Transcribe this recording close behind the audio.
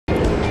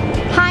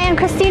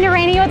Christina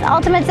Rainey with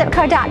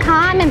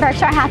UltimateZipCode.com and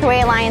Berkshire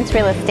Hathaway Alliance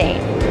Real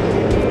Estate.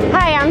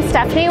 Hi, I'm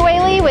Stephanie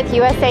Whaley with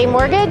USA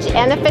Mortgage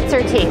and the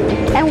Pfitzer team.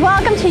 And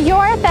welcome to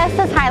your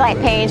Festus highlight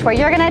page where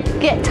you're going to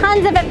get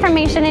tons of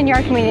information in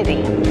your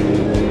community.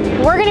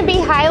 We're going to be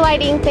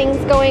highlighting things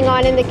going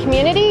on in the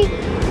community,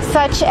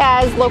 such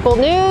as local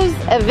news,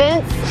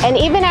 events, and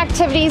even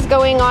activities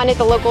going on at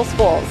the local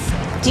schools.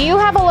 Do you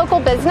have a local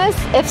business?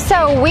 If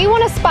so, we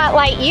want to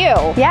spotlight you.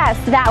 Yes,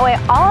 that way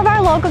all of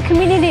our local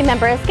community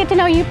members get to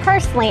know you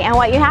personally and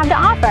what you have to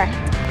offer.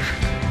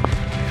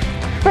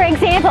 For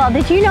example,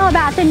 did you know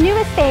about the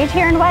newest stage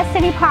here in West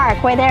City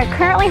Park where they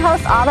currently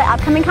host all the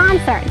upcoming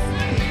concerts?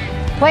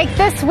 Like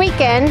this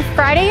weekend,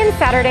 Friday and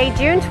Saturday,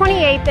 June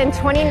 28th and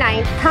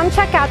 29th, come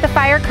check out the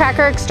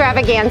Firecracker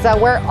Extravaganza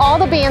where all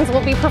the bands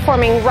will be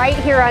performing right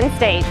here on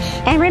stage.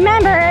 And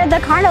remember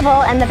the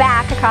carnival in the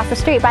back across the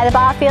street by the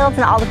ball fields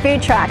and all the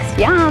food trucks.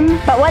 Yum!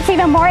 But what's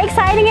even more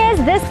exciting is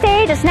this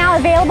stage is now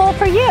available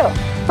for you.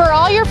 For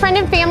all your friend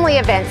and family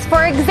events.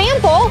 For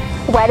example,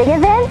 wedding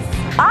events,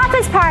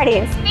 office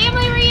parties,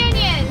 family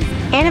reunions,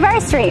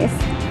 anniversaries,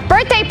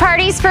 birthday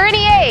parties for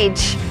any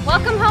age,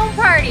 welcome home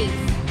parties,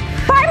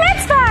 bar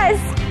mitzvahs,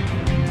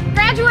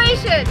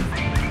 graduations.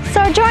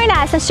 So join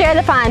us and share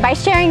the fun by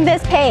sharing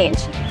this page.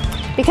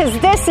 Because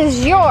this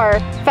is your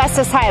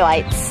Festus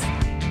Highlights.